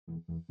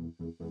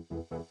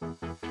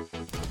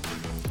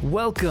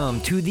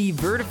Welcome to the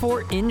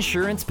Vertafore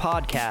Insurance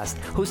Podcast,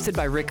 hosted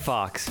by Rick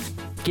Fox.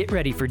 Get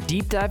ready for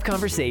deep dive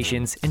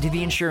conversations into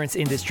the insurance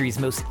industry's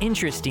most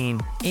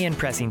interesting and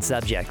pressing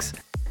subjects.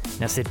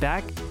 Now sit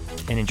back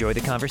and enjoy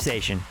the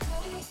conversation.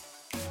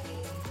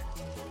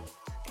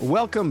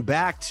 Welcome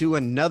back to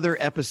another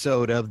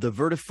episode of the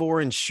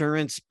Vertafore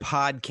Insurance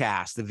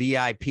Podcast, the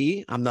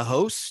VIP. I'm the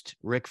host,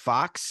 Rick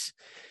Fox,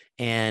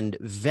 and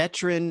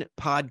veteran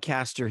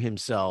podcaster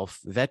himself,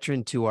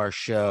 veteran to our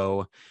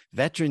show,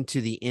 veteran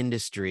to the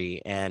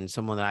industry, and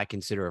someone that I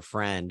consider a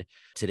friend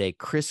today,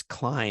 Chris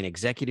Klein,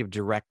 Executive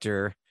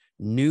Director,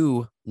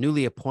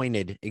 newly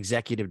appointed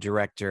Executive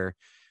Director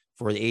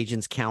for the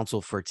Agents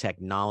Council for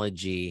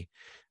Technology.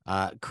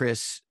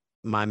 Chris,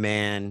 my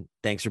man,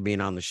 thanks for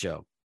being on the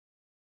show.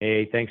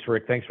 Hey, thanks,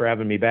 Rick. Thanks for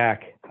having me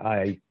back.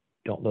 I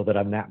don't know that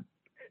I'm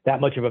that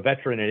much of a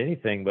veteran at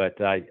anything,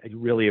 but I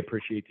really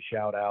appreciate the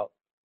shout out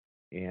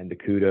and the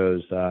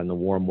kudos and the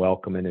warm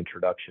welcome and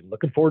introduction.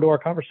 Looking forward to our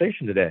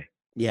conversation today.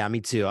 Yeah, me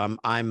too.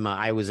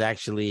 I was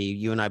actually,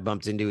 you and I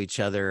bumped into each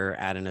other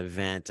at an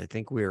event. I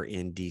think we were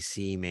in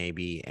DC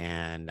maybe.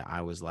 And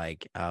I was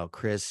like, oh,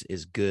 Chris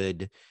is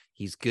good.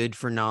 He's good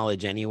for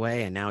knowledge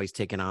anyway. And now he's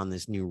taken on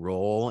this new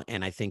role.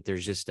 And I think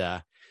there's just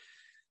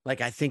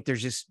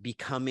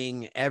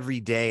becoming every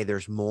day,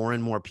 there's more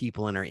and more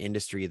people in our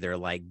industry. They're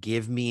like,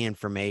 give me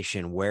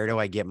information. Where do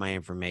I get my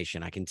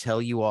information? I can tell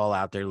you all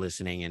out there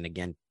listening. And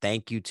again,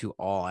 thank you to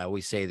all. I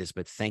always say this,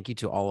 but thank you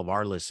to all of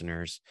our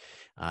listeners.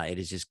 It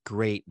is just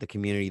great, the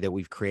community that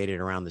we've created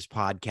around this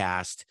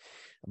podcast.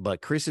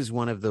 But Chris is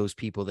one of those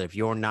people that if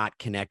you're not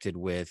connected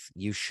with,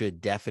 you should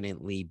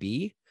definitely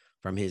be,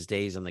 from his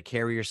days on the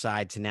carrier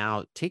side to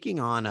now taking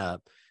on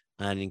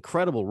an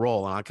incredible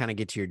role. And I'll kind of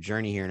get to your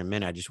journey here in a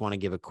minute. I just want to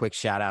give a quick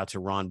shout out to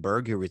Ron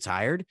Berg, who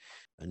retired,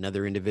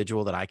 another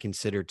individual that I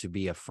consider to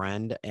be a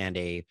friend and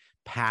a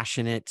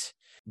passionate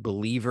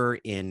believer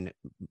in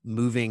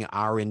moving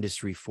our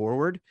industry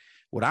forward.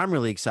 What I'm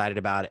really excited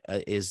about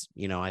is,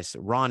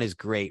 Ron is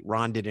great.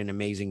 Ron did an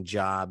amazing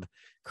job.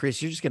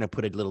 Chris, you're just going to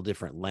put a little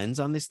different lens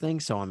on this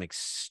thing. So I'm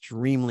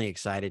extremely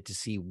excited to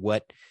see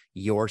what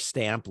your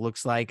stamp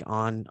looks like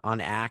on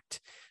ACT.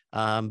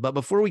 But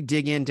before we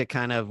dig into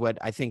kind of what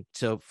I think,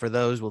 so for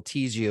those, we'll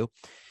tease you.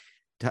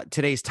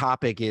 Today's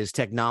topic is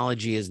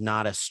technology is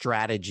not a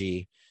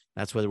strategy.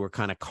 That's what we're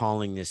kind of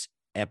calling this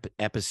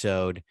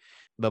episode.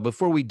 But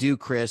before we do,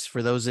 Chris,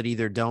 for those that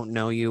either don't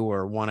know you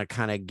or want to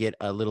kind of get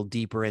a little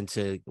deeper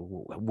into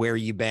where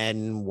you've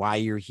been, why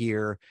you're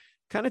here,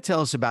 kind of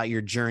tell us about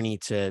your journey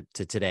to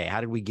today.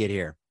 How did we get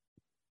here?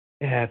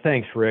 Yeah,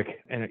 thanks, Rick.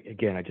 And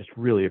again, I just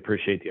really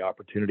appreciate the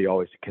opportunity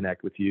always to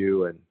connect with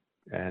you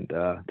and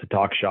to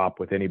talk shop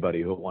with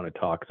anybody who will want to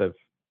talk, because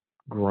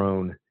I've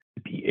grown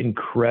to be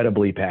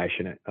incredibly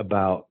passionate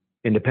about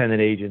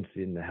independent agents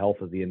and the health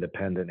of the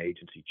independent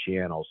agency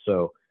channel.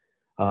 So,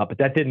 but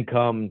that didn't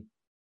come,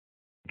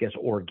 I guess,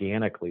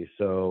 organically.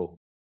 So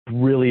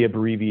really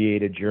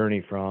abbreviated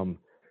journey from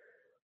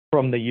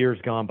the years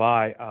gone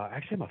by.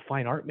 Actually, I'm a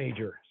fine art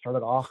major.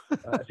 Started off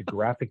as a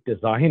graphic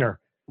designer.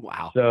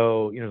 Wow.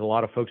 So, there's a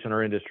lot of folks in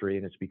our industry,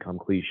 and it's become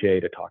cliche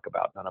to talk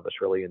about. None of us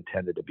really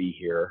intended to be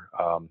here,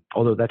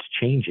 although that's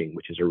changing,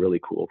 which is a really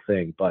cool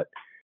thing. But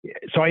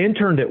so I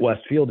interned at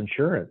Westfield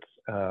Insurance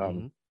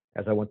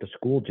as I went to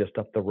school just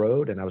up the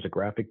road, and I was a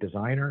graphic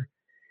designer.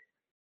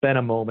 Spent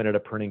a moment at a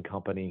printing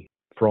company.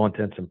 For all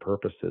intents and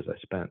purposes, I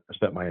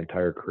spent my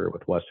entire career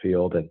with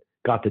Westfield and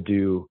got to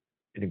do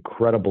an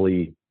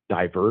incredibly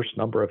diverse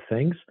number of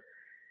things.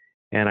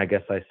 And I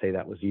guess I say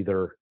that was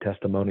either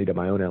testimony to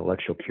my own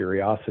intellectual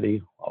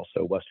curiosity,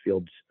 also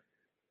Westfield's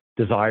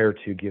desire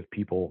to give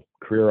people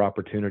career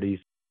opportunities,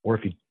 or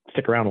if you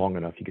stick around long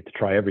enough, you get to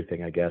try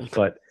everything, I guess.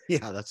 But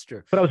yeah, that's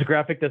true. But I was a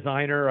graphic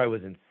designer. I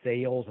was in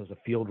sales as a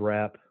field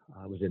rep.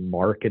 I was in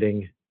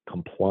marketing,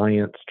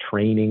 compliance,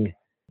 training,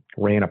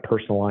 ran a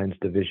personal lines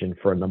division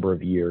for a number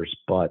of years,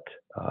 but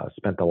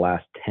spent the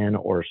last 10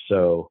 or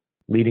so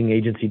leading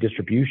agency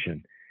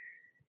distribution.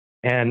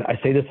 And I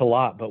say this a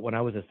lot, but when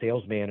I was a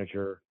sales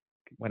manager,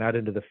 went out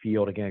into the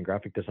field, again,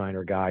 graphic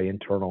designer guy,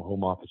 internal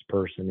home office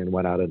person, and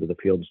went out into the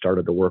field and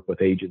started to work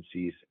with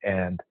agencies,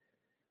 and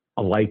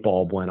a light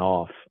bulb went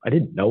off. I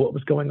didn't know what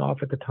was going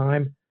off at the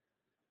time,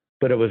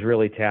 but it was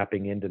really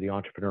tapping into the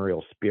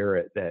entrepreneurial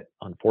spirit that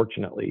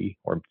unfortunately,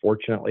 or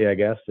fortunately, I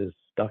guess, is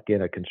stuck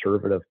in a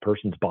conservative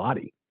person's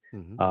body.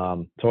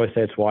 Mm-hmm. So I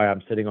say it's why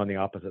I'm sitting on the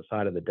opposite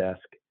side of the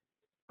desk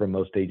from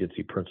most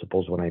agency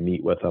principals when I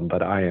meet with them,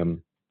 but I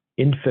am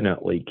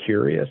infinitely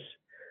curious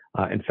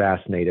and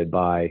fascinated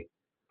by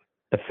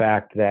the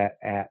fact that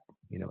at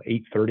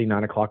 8:30,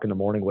 9 o'clock in the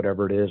morning,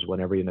 whatever it is, when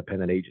every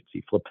independent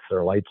agency flips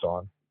their lights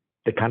on,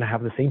 they kind of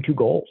have the same two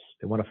goals.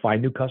 They want to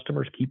find new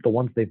customers, keep the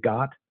ones they've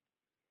got.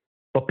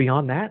 But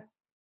beyond that,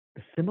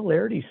 the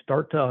similarities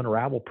start to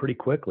unravel pretty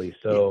quickly.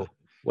 So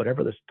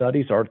whatever the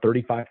studies are,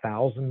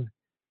 35,000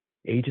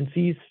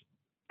 agencies,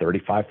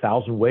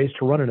 35,000 ways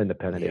to run an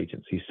independent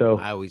agency. So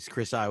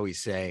Chris, I always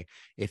say,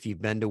 if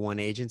you've been to one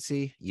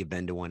agency, you've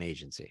been to one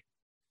agency.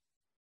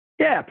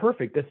 Yeah,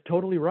 perfect. That's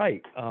totally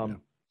right. Yeah.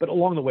 But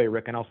along the way,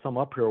 Rick, and I'll sum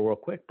up here real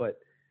quick, but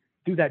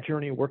through that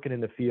journey, working in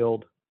the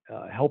field,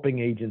 helping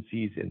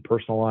agencies in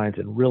personal lines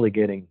and really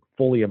getting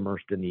fully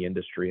immersed in the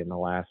industry in the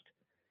last,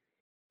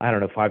 I don't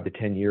know, 5 to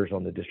 10 years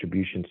on the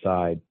distribution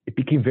side, it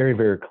became very,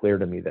 very clear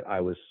to me that I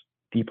was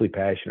deeply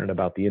passionate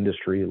about the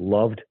industry,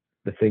 loved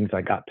the things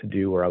I got to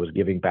do where I was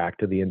giving back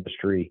to the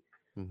industry,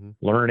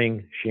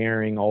 learning,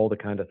 sharing, all the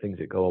kind of things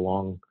that go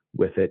along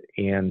with it.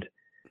 And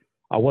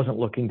I wasn't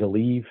looking to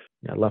leave.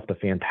 I left a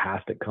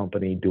fantastic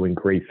company doing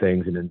great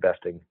things and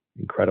investing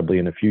incredibly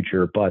in the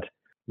future. But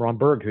Ron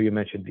Berg, who you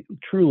mentioned,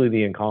 truly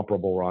the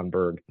incomparable Ron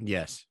Berg,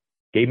 Yes.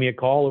 gave me a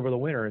call over the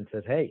winter and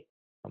says, hey,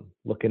 I'm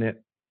looking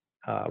at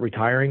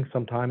retiring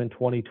sometime in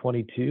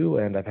 2022,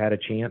 and I've had a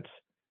chance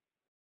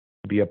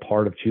to be a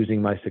part of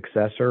choosing my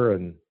successor.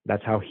 And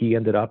that's how he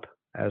ended up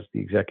as the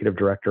executive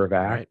director of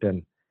ACT. Right.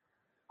 And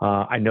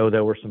I know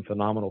there were some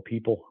phenomenal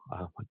people,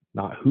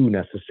 not who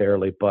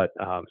necessarily, but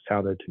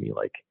sounded to me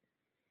like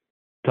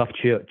tough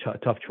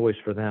choice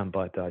for them,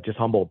 but just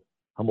humbled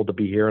to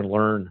be here and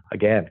learn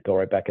again, go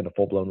right back into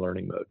full-blown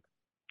learning mode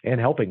and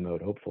helping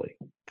mode, hopefully.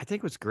 I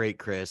think what's great,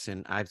 Chris,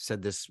 and I've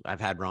said this, I've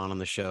had Ron on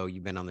the show,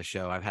 you've been on the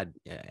show, I've had,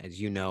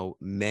 as you know,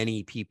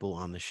 many people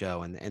on the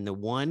show, and the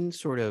one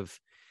sort of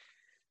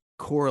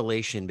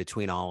correlation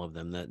between all of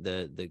them,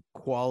 the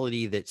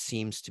quality that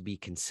seems to be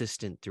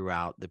consistent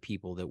throughout the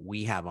people that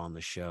we have on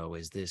the show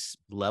is this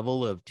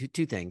level of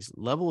two things,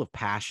 level of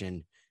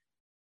passion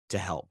to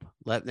help.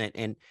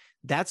 And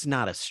that's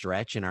not a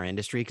stretch in our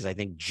industry, because I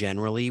think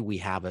generally we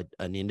have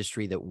an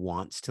industry that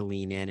wants to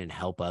lean in and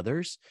help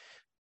others.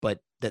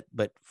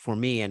 But for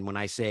me, and when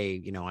I say,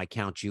 I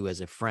count you as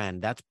a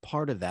friend, that's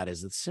part of that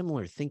is a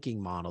similar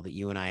thinking model that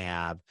you and I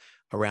have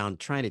around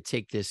trying to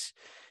take this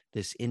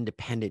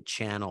independent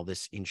channel,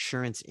 this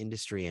insurance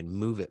industry, and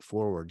move it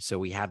forward. So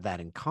we have that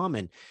in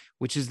common,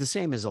 which is the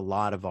same as a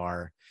lot of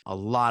our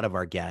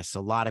guests, a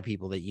lot of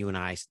people that you and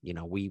I,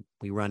 we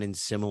run in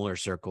similar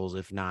circles,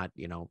 if not,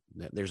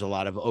 there's a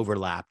lot of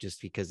overlap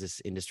just because this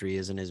industry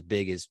isn't as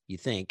big as you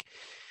think.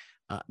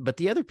 But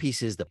the other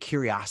piece is the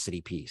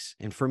curiosity piece.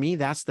 And for me,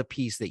 that's the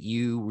piece that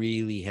you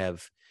really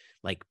have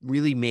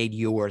really made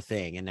your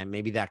thing. And then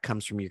maybe that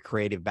comes from your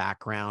creative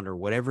background or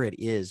whatever it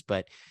is,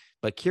 but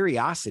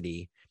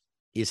curiosity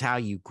is how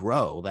you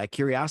grow. That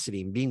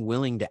curiosity and being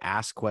willing to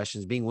ask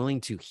questions, being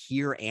willing to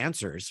hear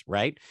answers,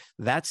 right?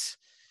 That's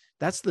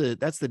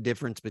the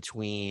difference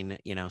between,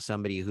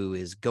 somebody who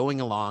is going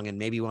along and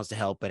maybe wants to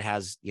help, but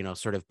has,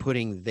 sort of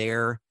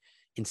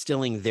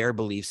instilling their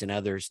beliefs in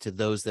others, to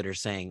those that are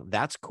saying,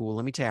 that's cool.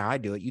 Let me tell you how I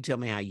do it. You tell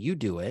me how you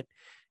do it.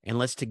 And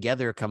let's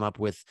together come up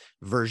with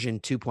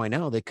version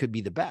 2.0 that could be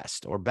the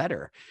best or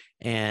better.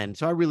 And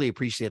so I really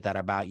appreciate that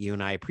about you.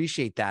 And I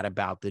appreciate that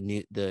about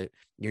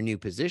your new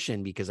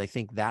position, because I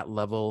think that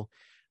level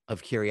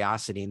of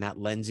curiosity and that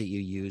lens that you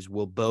use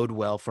will bode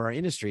well for our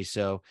industry.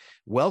 So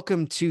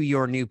welcome to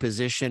your new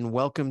position.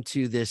 Welcome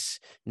to this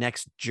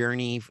next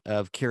journey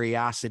of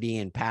curiosity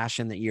and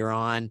passion that you're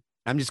on.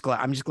 I'm just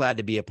glad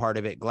to be a part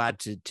of it. Glad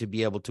to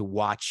be able to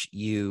watch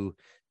you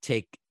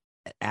take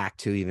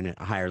ACT to even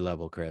a higher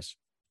level, Chris.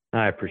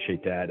 I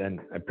appreciate that. And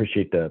I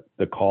appreciate the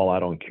call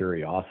out on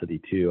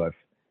curiosity too. I've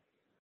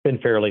been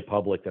fairly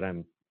public that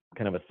I'm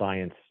kind of a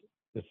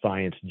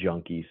science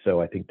junkie.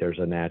 So I think there's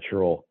a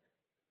natural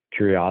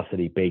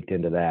curiosity baked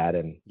into that.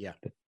 And yeah,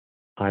 the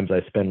times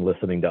I spend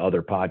listening to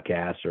other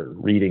podcasts or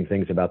reading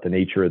things about the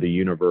nature of the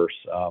universe,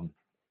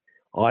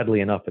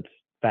 oddly enough, it's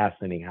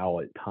fascinating how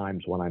at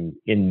times when I'm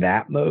in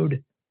that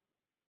mode,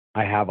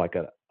 I have like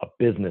a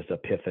business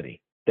epiphany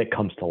that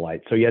comes to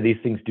light. So yeah, these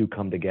things do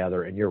come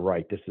together, and you're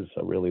right. This is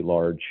a really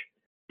large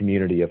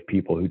community of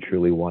people who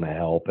truly want to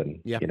help.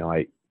 And,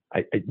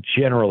 I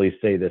generally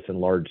say this in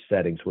large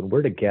settings, when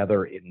we're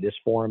together in this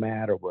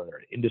format or we're at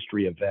an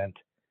industry event,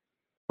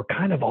 we're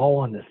kind of all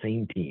on the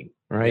same team,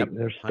 right? Yep,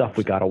 there's stuff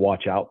we got to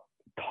watch out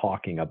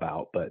talking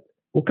about, but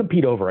we'll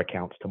compete over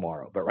accounts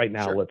tomorrow. But right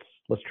now, sure,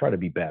 let's try to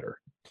be better.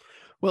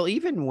 Well,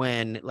 even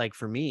when,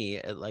 for me,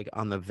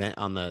 on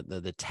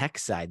the tech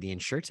side, the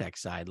InsurTech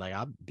side,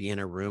 I'll be in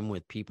a room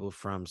with people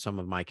from some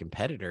of my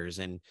competitors,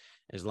 and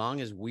as long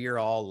as we're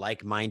all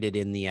like-minded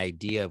in the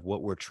idea of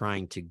what we're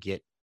trying to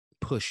get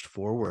pushed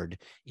forward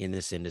in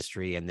this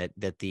industry, and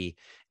that the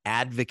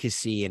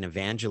advocacy and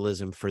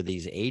evangelism for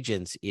these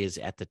agents is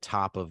at the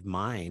top of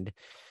mind,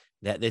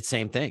 that's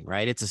same thing,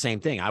 right? It's the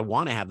same thing. I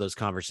want to have those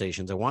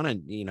conversations. I want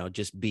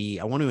to,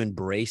 I want to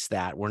embrace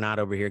that. We're not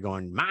over here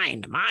going,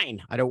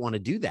 mine. I don't want to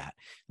do that.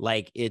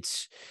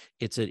 It's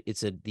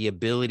the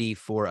ability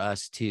for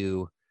us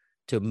to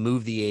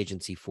move the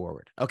agency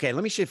forward. Okay.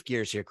 Let me shift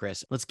gears here,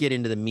 Chris. Let's get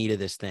into the meat of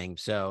this thing.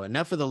 So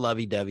enough of the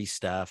lovey-dovey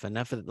stuff.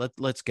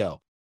 Let's go.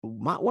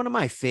 One of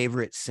my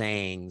favorite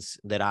sayings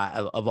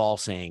of all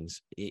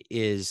sayings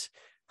is,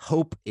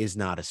 hope is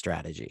not a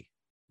strategy.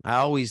 I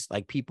always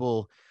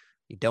people,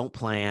 don't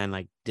plan.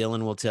 Like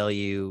Dylan will tell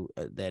you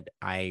that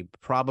I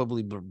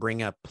probably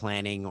bring up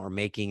planning or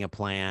making a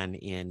plan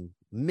in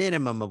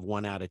minimum of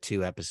 1 out of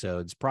 2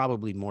 episodes,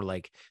 probably more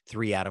like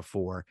 3 out of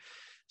 4.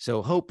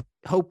 So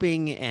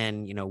hoping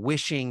and,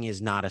 wishing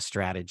is not a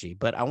strategy,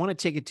 but I want to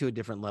take it to a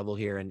different level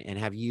here and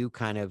have you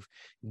kind of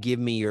give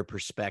me your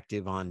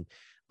perspective on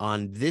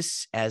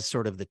this as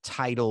sort of the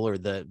title or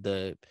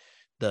the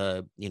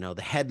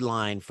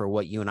headline for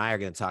what you and I are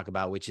going to talk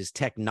about, which is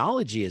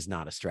technology is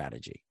not a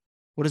strategy.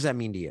 What does that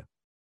mean to you?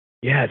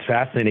 Yeah, it's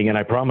fascinating. And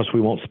I promise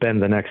we won't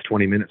spend the next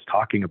 20 minutes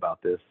talking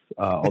about this,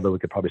 although we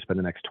could probably spend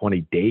the next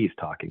 20 days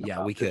talking about this.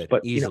 Yeah, we could.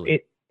 But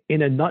easily.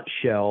 In a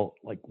nutshell,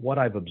 like what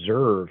I've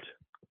observed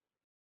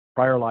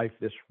prior life,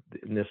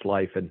 in this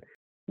life, and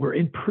we're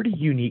in pretty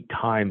unique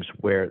times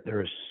where there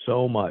is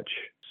so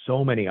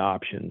many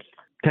options,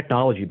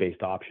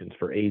 technology-based options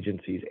for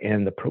agencies,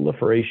 and the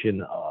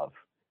proliferation of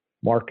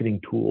marketing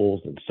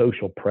tools and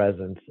social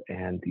presence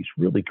and these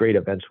really great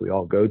events we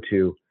all go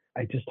to.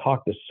 I just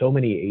talked to so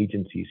many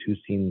agencies who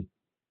seem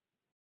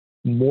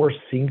more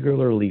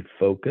singularly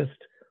focused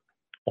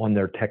on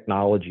their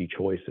technology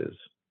choices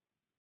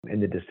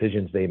and the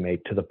decisions they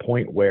make, to the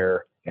point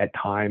where at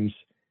times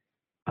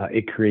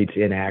it creates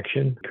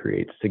inaction,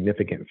 creates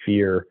significant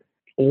fear,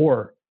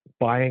 or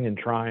buying and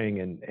trying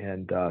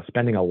and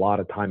spending a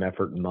lot of time,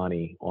 effort, and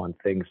money on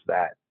things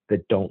that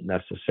don't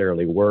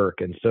necessarily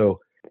work. And so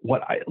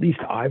what at least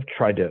I've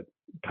tried to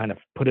kind of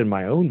put in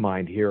my own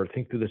mind here, or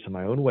think through this in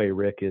my own way,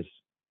 Rick, is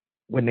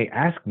when they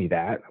ask me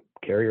that,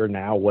 carrier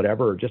now,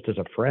 whatever, or just as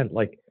a friend,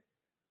 like,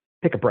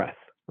 take a breath,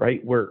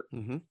 right?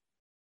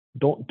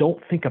 Don't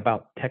think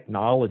about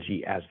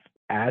technology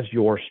as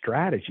your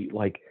strategy.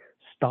 Like,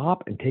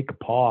 stop and take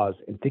a pause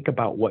and think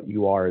about what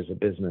you are as a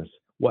business,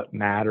 what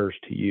matters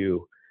to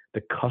you,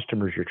 the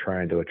customers you're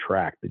trying to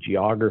attract, the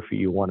geography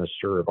you want to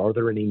serve. Are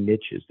there any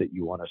niches that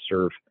you want to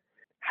serve?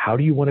 How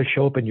do you want to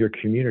show up in your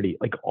community?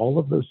 Like, all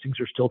of those things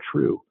are still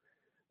true.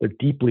 They're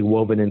deeply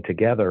woven in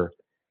together.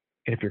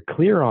 And if you're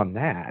clear on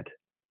that,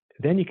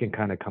 then you can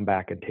kind of come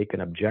back and take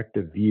an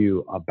objective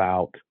view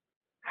about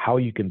how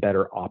you can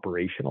better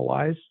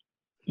operationalize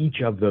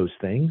each of those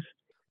things.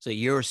 So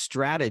your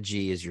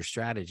strategy is your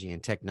strategy,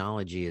 and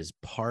technology is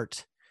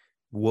part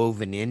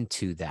woven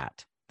into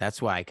that. That's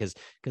why, because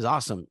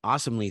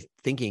awesomely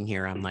thinking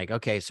here, I'm like,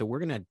 okay, so we're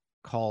going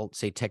to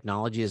say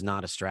technology is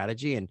not a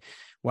strategy. And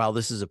while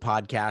this is a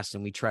podcast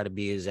and we try to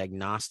be as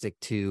agnostic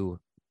to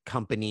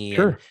company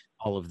and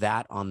all of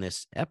that on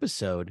this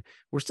episode,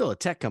 we're still a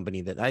tech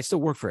company. That I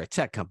still work for a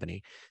tech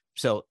company.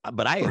 So,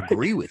 but I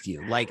agree with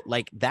you.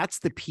 Like that's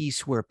the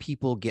piece where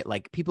people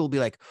will be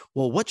like,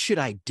 well, what should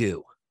I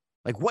do?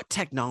 Like, what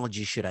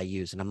technology should I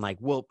use? And I'm like,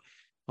 well,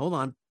 hold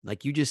on.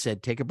 Like you just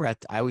said, take a breath.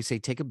 I always say,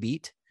 take a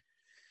beat.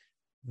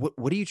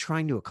 What are you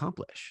trying to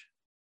accomplish?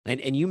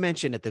 And you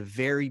mentioned at the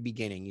very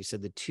beginning, you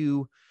said the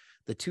two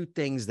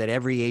things that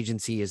every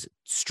agency is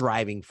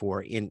striving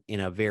for in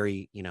a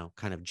very,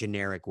 kind of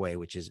generic way,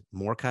 which is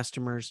more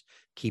customers,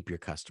 keep your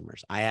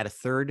customers. I add a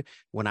third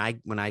when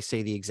I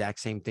say the exact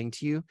same thing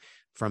to you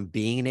from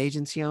being an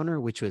agency owner,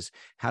 which was,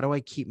 how do I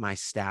keep my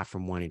staff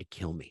from wanting to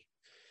kill me?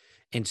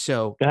 And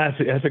so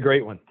that's a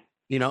great one.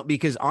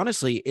 Because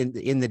honestly,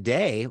 in the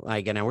day,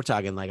 like, and we're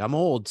talking like I'm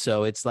old,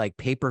 so it's like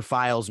paper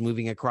files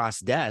moving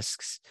across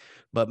desks,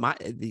 but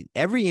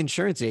every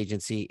insurance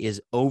agency is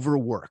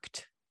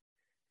overworked.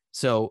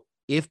 So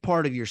if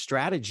part of your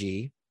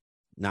strategy,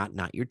 not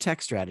your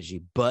tech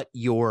strategy, but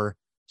your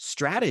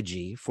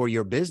strategy for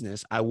your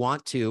business, I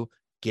want to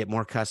get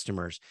more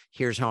customers.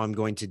 Here's how I'm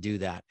going to do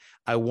that.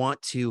 I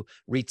want to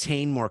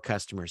retain more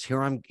customers.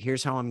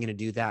 Here's how I'm going to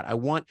do that. I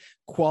want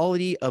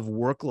quality of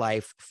work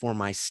life for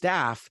my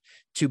staff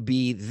to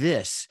be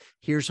this.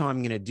 Here's how I'm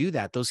going to do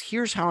that. Those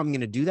here's how I'm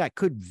going to do that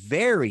could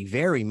very,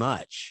 very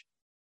much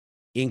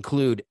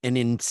include an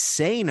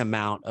insane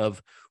amount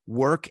of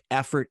work,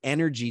 effort,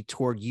 energy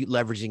toward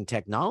leveraging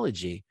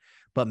technology,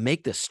 but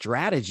make the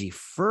strategy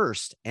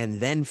first and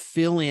then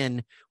fill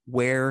in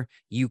where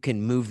you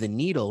can move the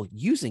needle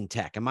using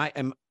tech.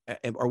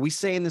 Are we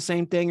saying the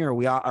same thing, or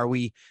are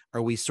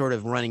we sort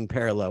of running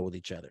parallel with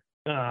each other?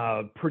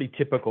 Pretty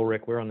typical,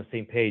 Rick. We're on the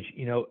same page.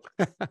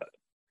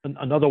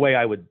 Another way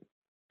I would,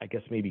 I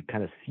guess, maybe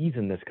kind of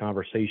season this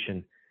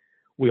conversation,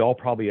 we all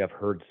probably have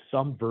heard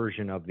some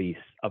version of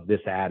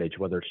this adage,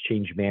 whether it's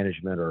change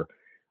management or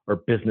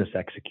business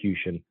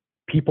execution,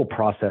 people,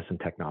 process, and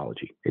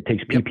technology. It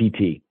takes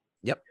PPT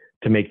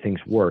to make things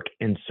work.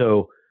 And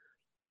so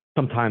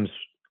sometimes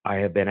I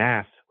have been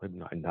asked,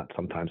 not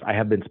sometimes, I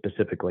have been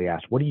specifically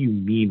asked, what do you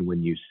mean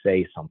when you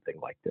say something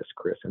like this,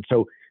 Chris? And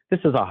so this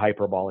is a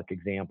hyperbolic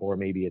example, or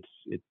maybe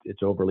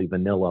it's overly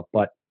vanilla,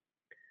 but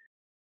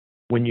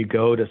when you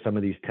go to some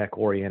of these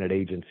tech-oriented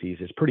agencies,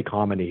 it's pretty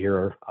common to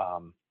hear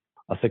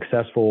a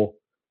successful,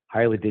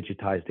 highly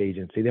digitized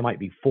agency. They might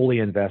be fully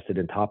invested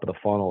in top of the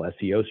funnel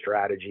SEO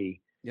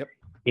strategy,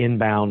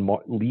 inbound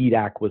lead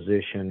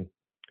acquisition.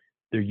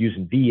 They're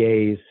using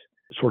VAs,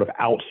 sort of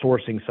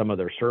outsourcing some of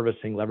their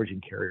servicing,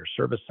 leveraging carrier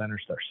service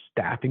centers. Their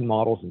staffing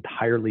model is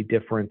entirely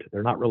different.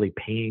 They're not really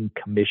paying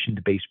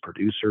commission-based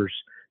producers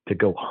to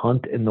go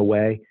hunt in the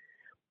way.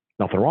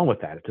 Nothing wrong with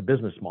that. It's a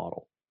business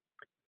model.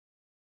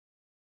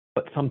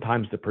 But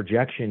sometimes the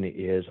projection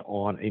is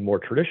on a more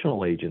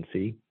traditional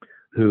agency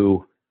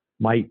who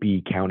might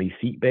be county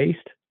seat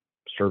based,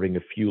 serving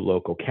a few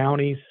local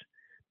counties,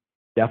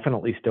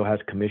 definitely still has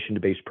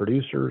commission-based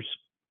producers,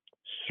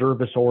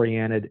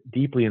 service-oriented,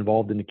 deeply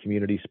involved in the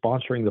community,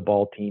 sponsoring the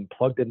ball team,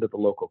 plugged into the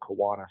local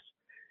Kiwanis.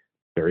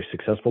 Very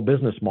successful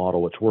business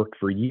model. It's worked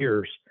for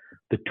years.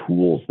 The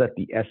tools that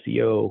the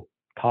SEO,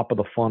 top of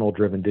the funnel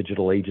driven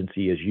digital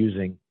agency is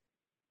using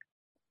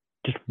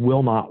just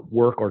will not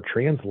work or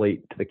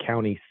translate to the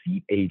county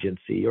seat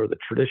agency or the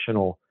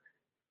traditional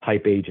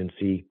type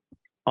agency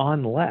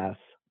unless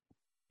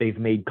they've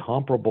made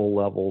comparable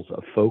levels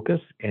of focus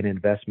and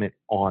investment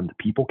on the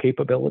people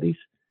capabilities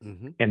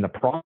and the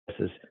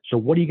processes. So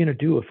what are you going to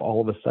do if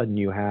all of a sudden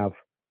you have,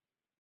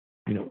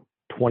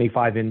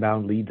 25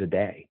 inbound leads a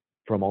day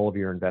from all of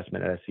your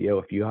investment at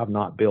SEO, if you have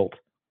not built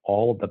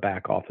all of the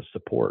back office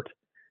support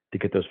to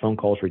get those phone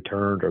calls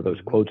returned or those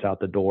quotes out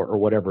the door or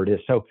whatever it is?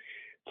 So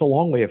it's a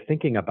long way of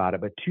thinking about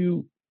it, but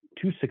two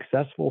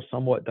successful,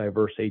 somewhat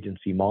diverse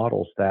agency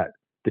models that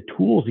the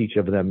tools each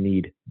of them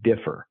need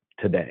differ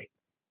today.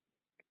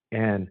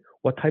 And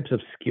what types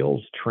of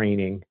skills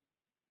training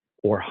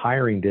or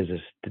hiring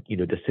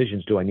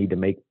decisions do I need to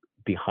make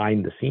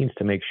behind the scenes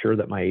to make sure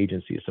that my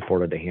agency is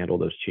supported to handle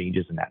those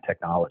changes in that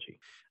technology?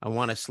 I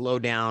want to slow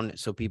down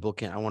so people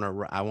can, I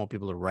want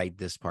people to write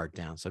this part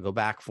down. So go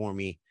back for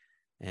me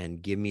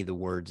and give me the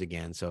words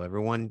again. So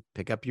everyone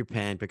pick up your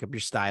pen, pick up your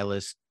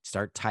stylus,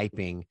 start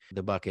typing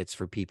the buckets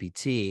for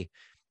PPT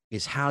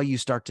is how you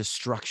start to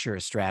structure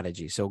a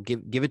strategy. So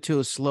give it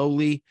to us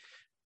slowly.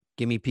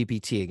 Give me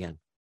PPT again.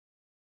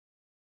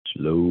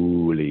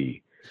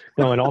 Slowly.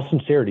 No, in all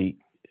sincerity,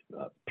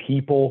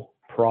 people,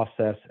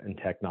 process, and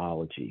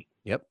technology.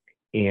 Yep.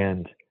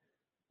 And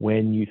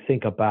when you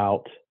think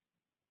about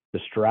the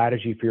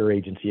strategy for your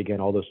agency, again,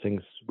 all those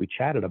things we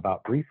chatted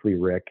about briefly,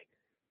 Rick,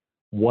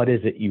 what is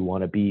it you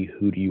want to be?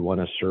 Who do you want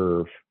to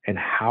serve? And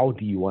how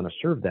do you want to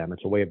serve them?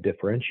 It's a way of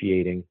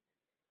differentiating.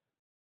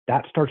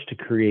 That starts to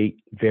create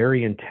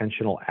very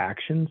intentional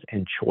actions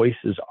and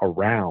choices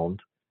around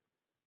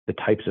the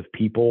types of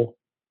people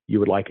you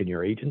would like in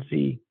your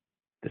agency,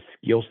 the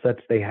skill sets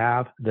they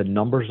have, the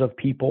numbers of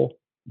people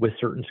with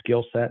certain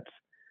skill sets.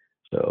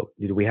 So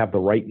do we have the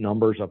right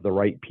numbers of the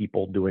right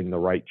people doing the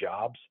right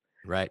jobs?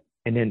 Right.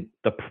 And then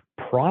the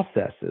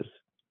processes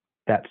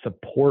that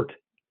support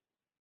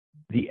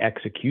the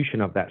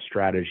execution of that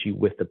strategy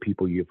with the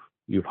people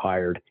you've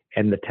hired,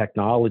 and the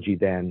technology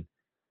then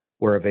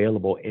where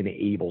available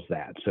enables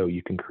that. So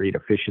you can create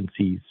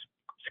efficiencies,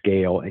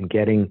 scale, and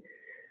getting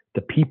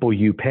the people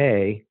you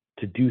pay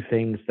to do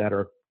things that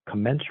are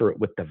commensurate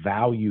with the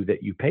value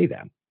that you pay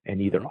them,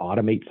 and either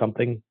automate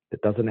something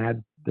that doesn't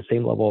add the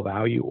same level of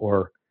value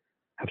or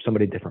have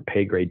somebody different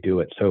pay grade do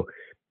it. So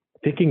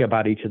thinking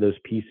about each of those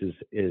pieces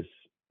is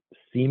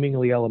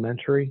seemingly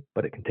elementary,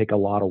 but it can take a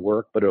lot of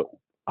work. But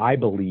I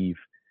believe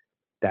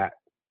that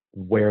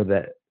where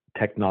the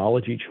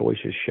technology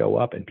choices show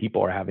up and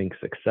people are having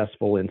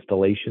successful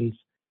installations,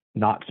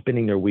 not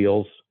spinning their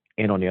wheels,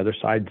 and on the other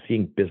side,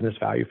 seeing business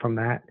value from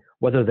that,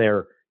 whether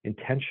they're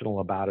intentional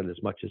about it as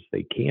much as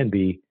they can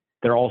be,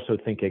 they're also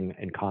thinking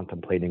and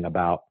contemplating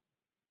about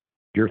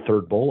your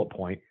third bullet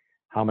point.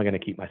 How am I going to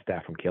keep my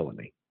staff from killing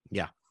me?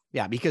 Yeah.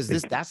 Because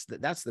that's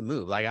the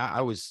move. Like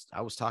I was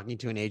talking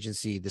to an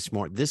agency this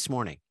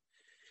morning,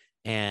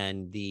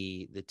 and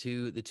the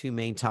two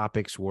main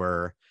topics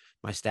were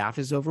my staff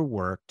is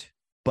overworked,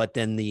 but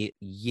then the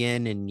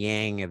yin and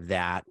yang of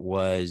that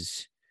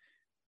was,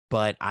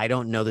 but I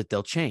don't know that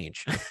they'll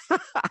change.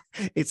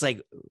 It's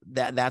like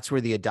that's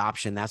where the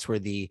adoption, that's where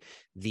the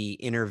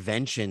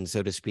intervention,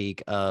 so to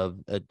speak,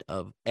 of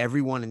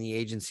everyone in the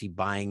agency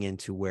buying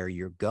into where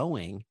you're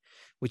going,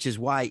 which is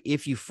why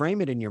if you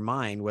frame it in your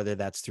mind, whether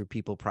that's through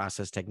people,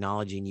 process,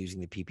 technology, and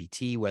using the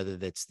PPT, whether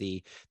that's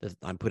the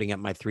I'm putting up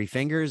my three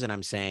fingers and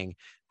I'm saying,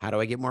 how do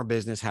I get more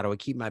business? How do I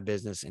keep my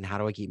business? And how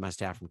do I keep my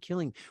staff from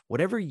killing?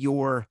 Whatever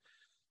your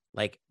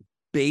like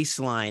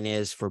baseline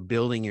is for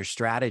building your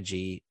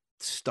strategy,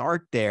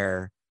 start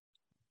there,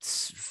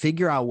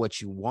 figure out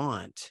what you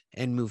want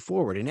and move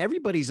forward. And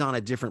everybody's on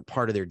a different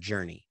part of their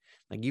journey.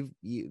 Like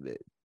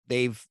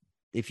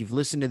if you've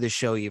listened to the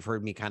show, you've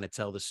heard me kind of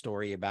tell the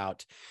story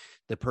about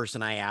the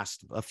person I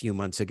asked a few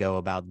months ago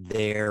about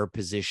their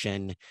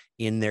position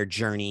in their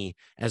journey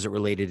as it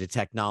related to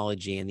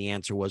technology. And the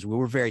answer was, we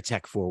were very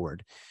tech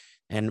forward.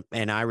 And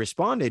I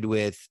responded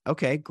with,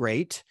 okay,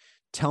 great.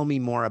 Tell me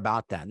more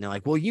about that. And they're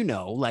like,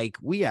 well, like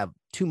we have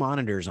 2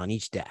 monitors on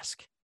each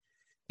desk.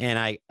 And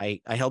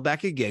I held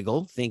back a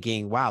giggle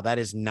thinking, wow, that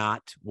is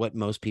not what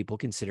most people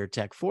consider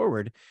tech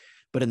forward.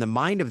 But in the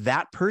mind of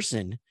that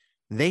person,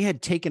 they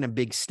had taken a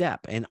big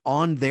step, and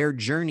on their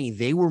journey,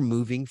 they were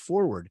moving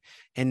forward.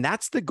 And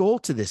that's the goal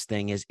to this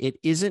thing is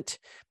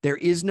there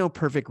is no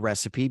perfect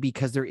recipe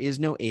because there is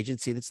no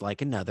agency that's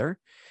like another.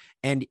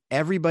 And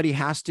everybody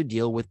has to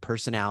deal with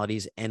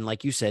personalities. And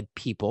like you said,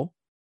 people,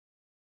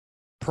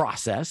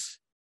 process,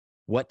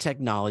 what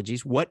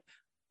technologies, what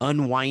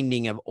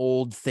unwinding of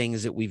old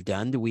things that we've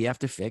done do we have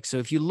to fix? So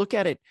if you look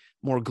at it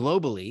more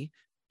globally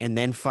and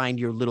then find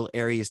your little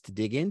areas to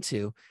dig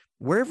into,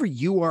 wherever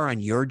you are on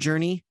your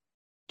journey,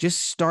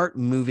 just start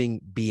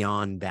moving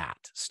beyond that.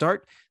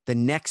 Start the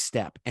next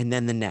step and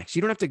then the next.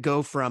 You don't have to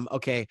go from,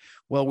 okay,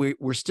 well,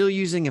 we're still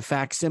using a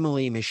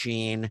facsimile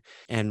machine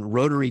and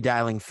rotary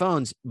dialing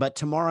phones, but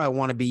tomorrow I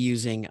want to be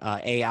using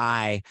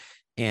AI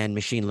and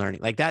machine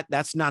learning. Like that.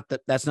 That's not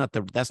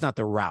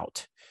the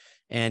route.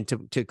 And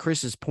to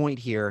Chris's point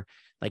here,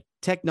 like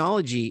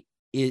technology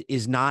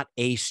is not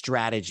a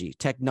strategy.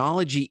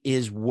 Technology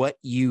is what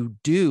you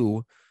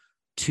do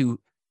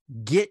to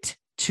get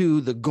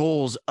to the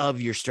goals of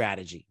your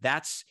strategy.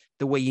 That's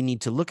the way you need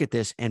to look at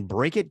this and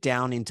break it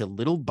down into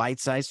little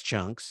bite-sized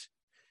chunks.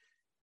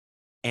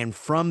 And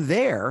from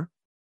there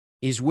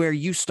is where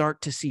you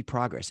start to see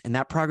progress. And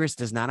that progress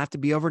does not have to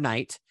be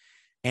overnight.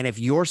 And if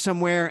you're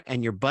somewhere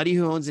and your buddy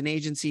who owns an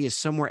agency is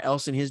somewhere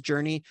else in his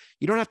journey,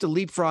 you don't have to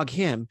leapfrog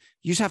him.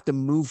 You just have to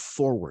move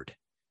forward.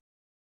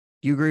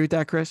 Do you agree with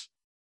that, Chris?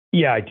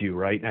 Yeah, I do.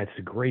 Right. And it's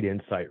a great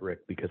insight,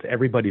 Rick, because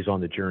everybody's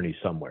on the journey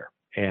somewhere.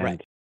 And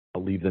right.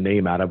 I'll leave the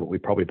name out of it. We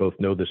probably both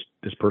know this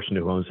person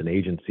who owns an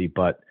agency,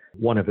 but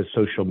one of his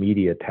social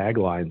media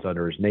taglines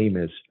under his name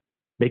is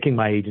making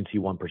my agency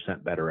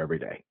 1% better every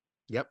day.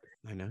 Yep.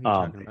 I know who you're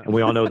talking about. And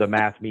we all know the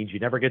math means you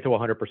never get to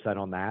 100%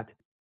 on that.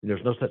 And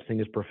there's no such thing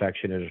as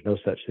perfection, and there's no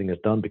such thing as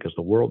done because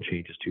the world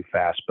changes too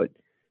fast. But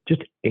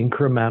just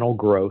incremental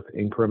growth,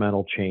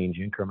 incremental change,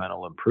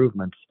 incremental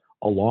improvements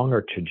along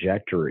our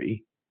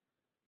trajectory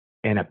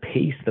and a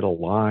pace that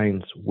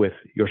aligns with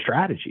your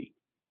strategy.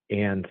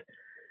 And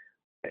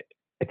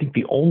I think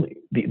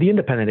the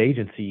independent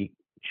agency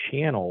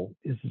channel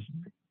is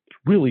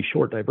really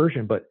short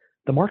diversion, but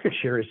the market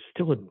share is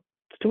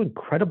still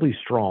incredibly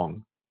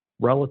strong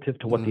relative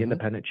to what the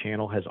independent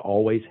channel has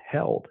always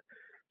held.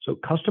 So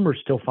customers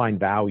still find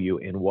value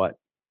in what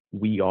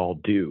we all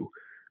do.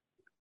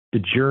 The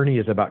journey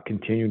is about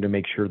continuing to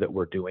make sure that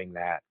we're doing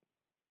that.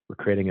 We're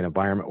creating an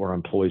environment where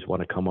employees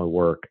want to come to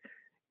work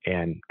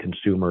and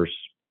consumers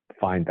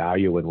find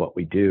value in what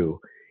we do.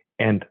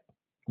 And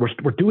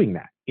we're doing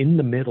that in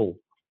the middle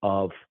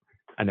of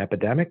an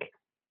epidemic,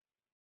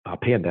 a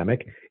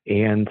pandemic,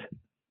 and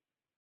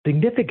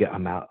significant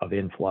amount of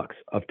influx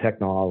of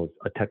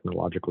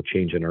technological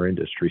change in our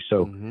industry.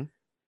 So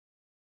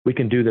we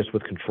can do this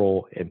with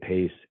control and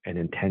pace and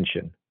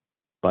intention,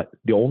 but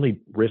the only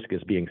risk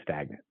is being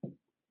stagnant.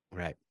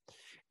 Right.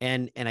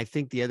 And I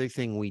think the other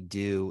thing we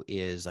do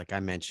is, like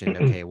I mentioned,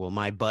 okay, well,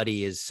 my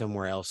buddy is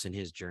somewhere else in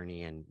his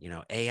journey, and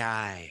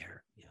AI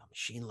or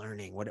machine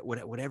learning,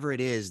 whatever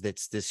it is,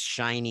 that's this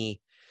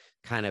shiny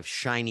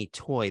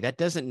toy. That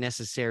doesn't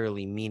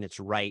necessarily mean it's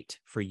right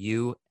for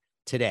you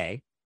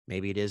today.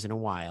 Maybe it is in a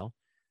while.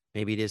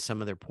 Maybe it is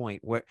some other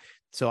point.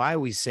 So I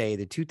always say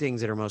the two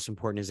things that are most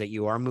important is that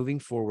you are moving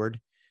forward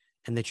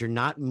and that you're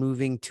not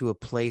moving to a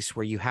place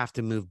where you have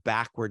to move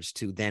backwards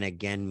to then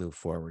again move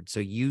forward.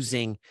 So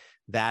using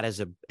that as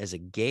a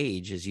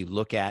gauge as you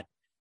look at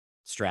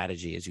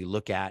strategy, as you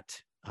look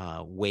at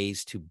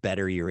ways to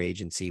better your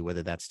agency,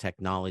 whether that's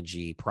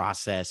technology,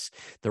 process,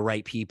 the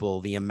right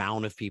people, the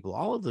amount of people,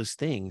 all of those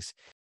things.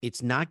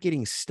 It's not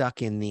getting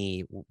stuck in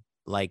the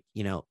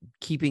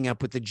keeping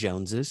up with the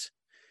Joneses,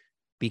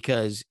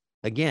 because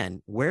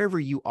again, wherever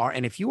you are,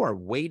 and if you are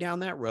way down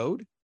that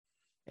road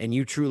and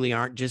you truly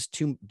aren't just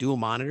two dual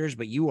monitors,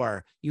 but you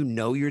are,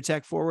 you're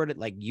tech forward,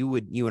 like you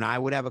and I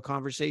would have a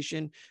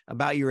conversation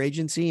about your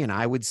agency, and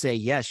I would say,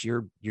 yes,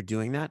 you're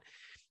doing that.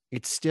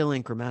 It's still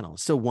incremental,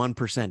 still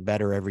 1%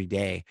 better every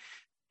day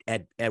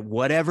at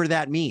whatever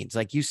that means.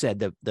 Like you said,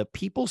 the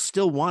people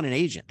still want an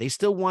agent. They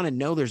still want to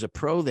know there's a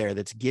pro there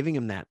that's giving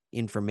them that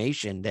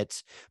information,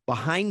 that's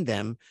behind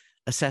them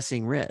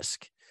assessing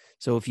risk.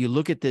 So if you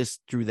look at this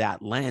through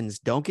that lens,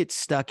 don't get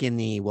stuck in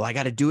the, well, I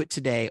got to do it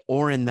today,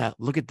 or in the,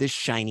 look at this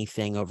shiny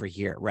thing over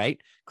here, right?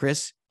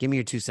 Chris, give me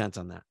your 2 cents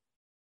on that.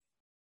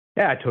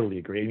 Yeah, I totally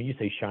agree. I mean, you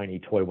say shiny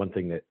toy, one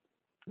thing that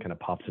kind of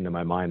pops into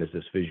my mind is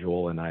this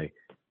visual, and I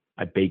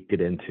baked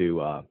it into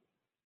a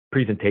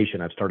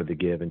presentation I've started to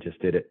give, and just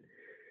did it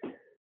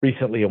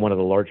recently in one of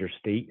the larger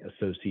state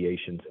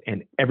associations.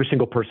 And every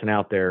single person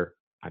out there,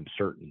 I'm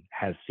certain,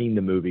 has seen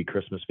the movie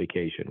Christmas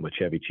Vacation with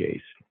Chevy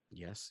Chase.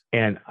 Yes.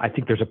 And I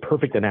think there's a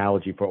perfect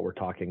analogy for what we're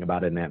talking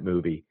about in that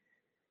movie.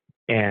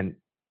 And,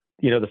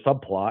 the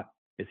subplot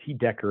is he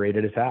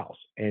decorated his house,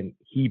 and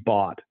he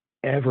bought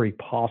every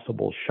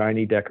possible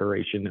shiny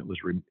decoration that was,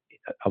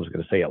 I was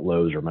going to say at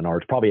Lowe's or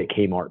Menards, probably at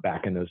Kmart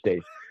back in those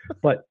days.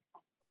 But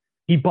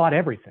he bought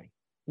everything,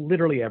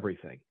 literally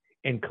everything.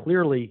 And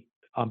clearly,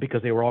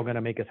 because they were all going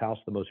to make his house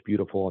the most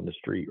beautiful on the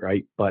street,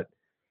 right? But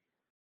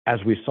as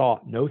we saw,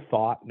 no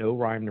thought, no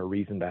rhyme or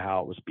reason to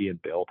how it was being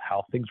built,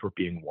 how things were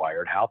being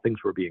wired, how things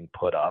were being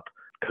put up,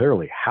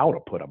 clearly how to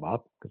put them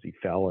up, because he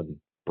fell and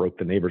broke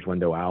the neighbor's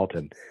window out.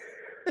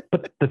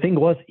 But the thing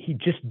was, he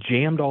just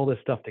jammed all this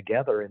stuff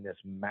together in this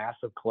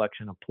massive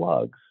collection of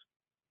plugs,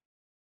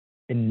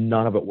 and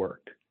none of it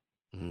worked.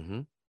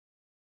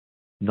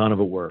 None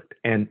of it worked.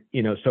 And,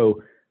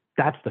 so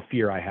that's the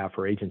fear I have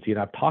for agency. And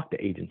I've talked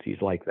to agencies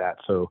like that.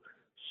 So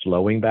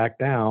slowing back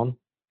down.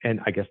 And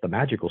I guess the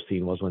magical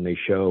scene was when they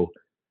show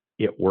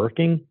it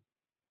working.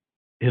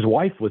 His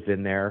wife was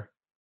in there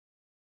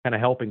kind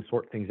of helping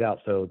sort things out.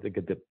 So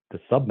the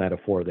sub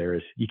metaphor there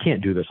is you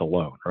can't do this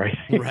alone, right?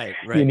 Right.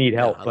 You need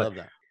help. Yeah, I but love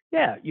that.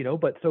 yeah,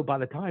 but so by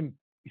the time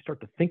you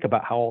start to think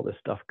about how all this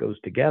stuff goes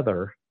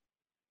together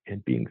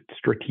and being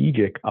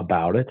strategic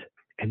about it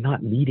and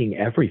not needing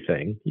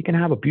everything, you can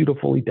have a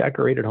beautifully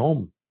decorated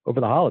home over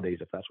the holidays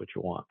if that's what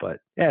you want. But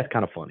yeah, it's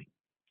kind of funny.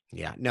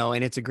 Yeah, no,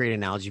 and it's a great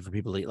analogy for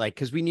people to like,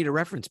 because we need a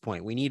reference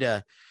point. We need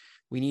a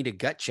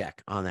gut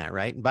check on that,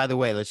 right? And by the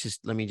way,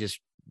 let me just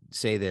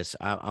say this.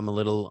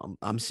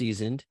 I'm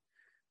seasoned,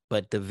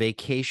 but the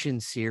Vacation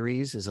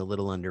series is a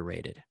little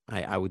underrated.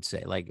 I would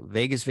say, like,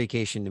 Vegas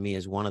Vacation to me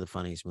is one of the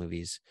funniest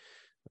movies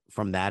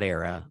from that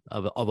era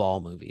of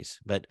all movies.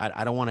 But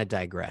I don't want to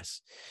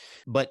digress.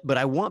 But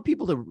I want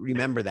people to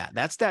remember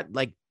that's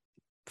like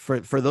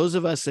for those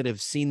of us that have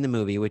seen the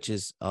movie, which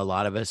is a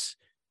lot of us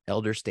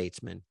elder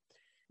statesmen.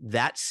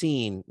 That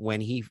scene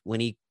when he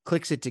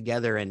clicks it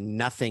together and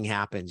nothing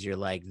happens, you're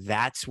like,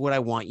 that's what I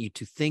want you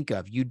to think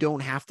of. You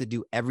don't have to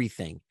do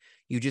everything.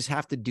 You just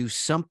have to do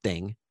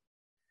something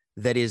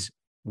that is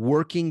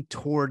working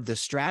toward the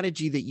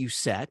strategy that you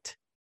set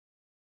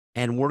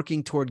and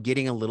working toward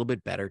getting a little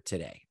bit better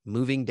today,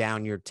 moving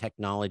down your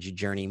technology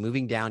journey,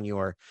 moving down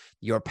your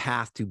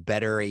path to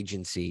better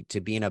agency,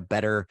 to being a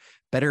better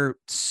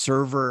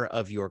server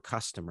of your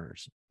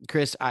customers.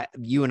 Chris,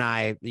 you and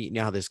I, you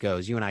know how this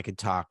goes. You and I could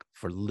talk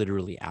for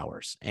literally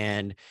hours,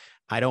 and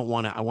I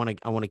want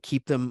to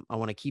keep them. I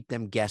want to keep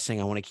them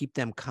guessing. I want to keep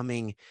them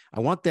coming.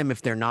 I want them,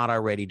 if they're not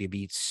already, to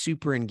be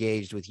super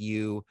engaged with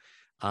you.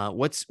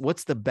 What's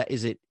the best?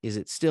 Is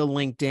it still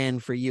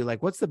LinkedIn for you?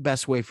 Like, what's the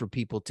best way for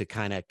people to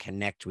kind of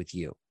connect with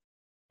you?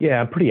 Yeah,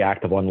 I'm pretty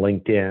active on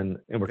LinkedIn,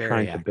 and we're Very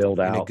trying active, to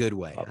build out in a good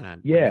way. And I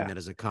mean that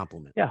as a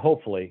compliment. Yeah,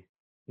 hopefully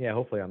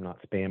I'm not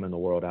spamming the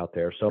world out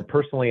there. So I'm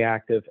personally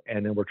active,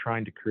 and then we're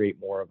trying to create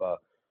more of a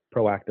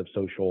proactive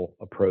social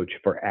approach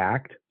for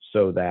ACT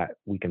so that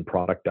we can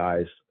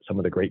productize some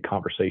of the great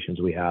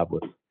conversations we have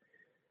with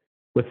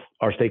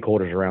our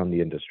stakeholders around the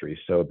industry.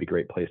 So it'd be a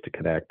great place to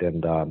connect.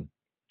 And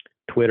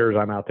Twitter's,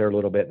 I'm out there a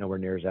little bit, nowhere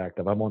near as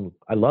active. I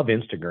love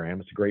Instagram.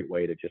 It's a great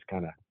way to just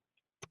kind of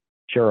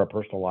share our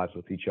personal lives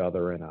with each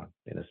other in a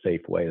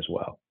safe way as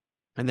well.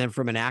 And then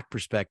from an ACT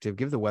perspective,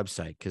 give the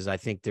website, because I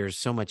think there's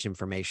so much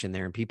information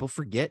there, and people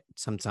forget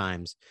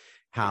sometimes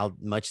how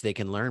much they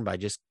can learn by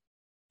just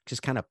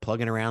kind of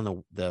plugging around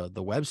the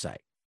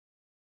website.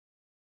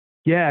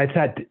 Yeah, it's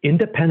at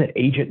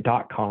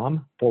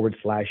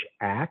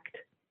independentagent.com/ACT.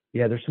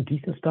 Yeah, there's some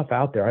decent stuff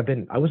out there.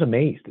 I was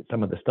amazed at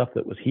some of the stuff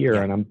that was here,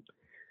 and I'm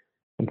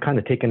kind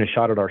of taking a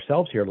shot at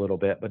ourselves here a little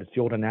bit, but it's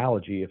the old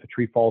analogy: if a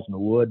tree falls in the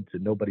woods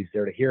and nobody's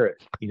there to hear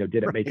it,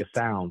 did it make a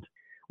sound?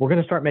 We're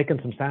going to start making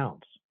some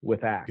sounds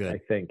with ACT, Good.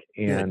 I think,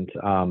 and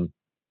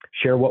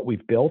share what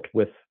we've built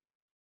with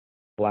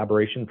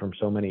collaboration from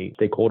so many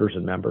stakeholders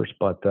and members,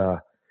 but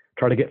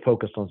try to get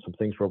focused on some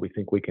things where we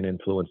think we can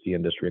influence the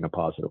industry in a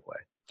positive way.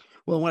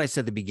 Well, when I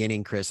said at the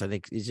beginning, Chris, I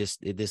think it's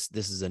just this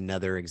is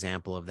another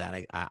example of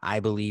that. I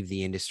believe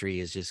the industry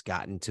has just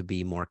gotten to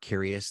be more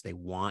curious. They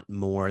want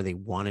more. They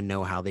want to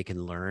know how they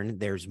can learn.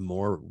 There's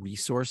more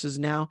resources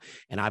now.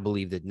 And I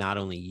believe that not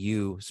only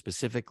you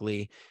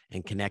specifically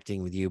and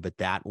connecting with you, but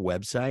that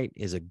website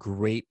is a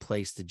great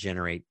place to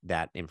generate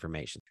that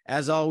information.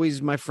 As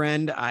always, my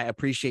friend, I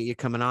appreciate you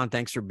coming on.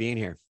 Thanks for being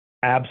here.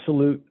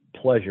 Absolute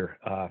pleasure.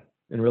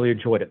 And really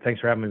enjoyed it. Thanks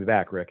for having me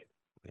back, Rick.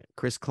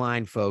 Chris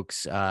Klein,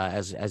 folks,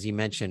 as he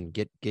mentioned,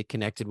 get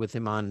connected with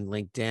him on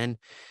LinkedIn.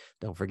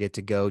 Don't forget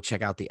to go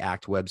check out the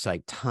ACT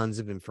website. Tons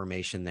of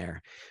information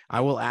there. I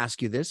will ask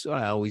you this, what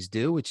I always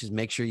do, which is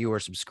make sure you are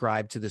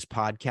subscribed to this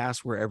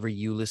podcast wherever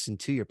you listen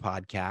to your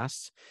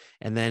podcasts,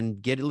 and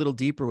then get a little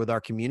deeper with our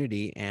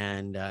community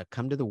and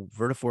come to the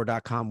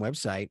Vertafore.com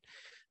website.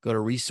 Go to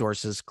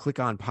resources, click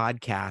on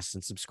podcasts,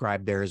 and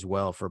subscribe there as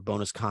well for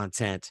bonus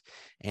content.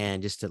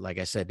 And just to, like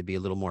I said, to be a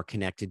little more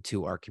connected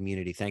to our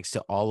community. Thanks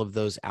to all of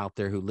those out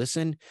there who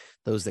listen,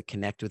 those that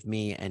connect with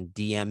me and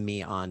DM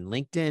me on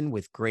LinkedIn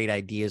with great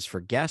ideas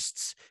for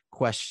guests,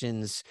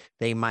 questions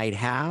they might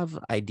have,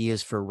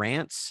 ideas for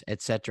rants,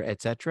 et cetera,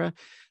 et cetera.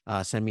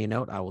 Send me a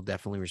note. I will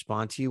definitely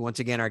respond to you. Once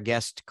again, our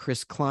guest,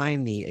 Chris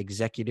Klein, the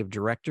executive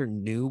director,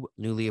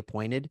 newly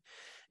appointed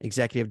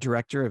executive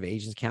director of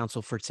Agents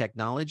Council for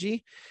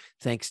Technology.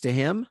 Thanks to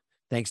him.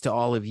 Thanks to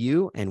all of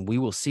you. And we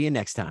will see you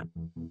next time.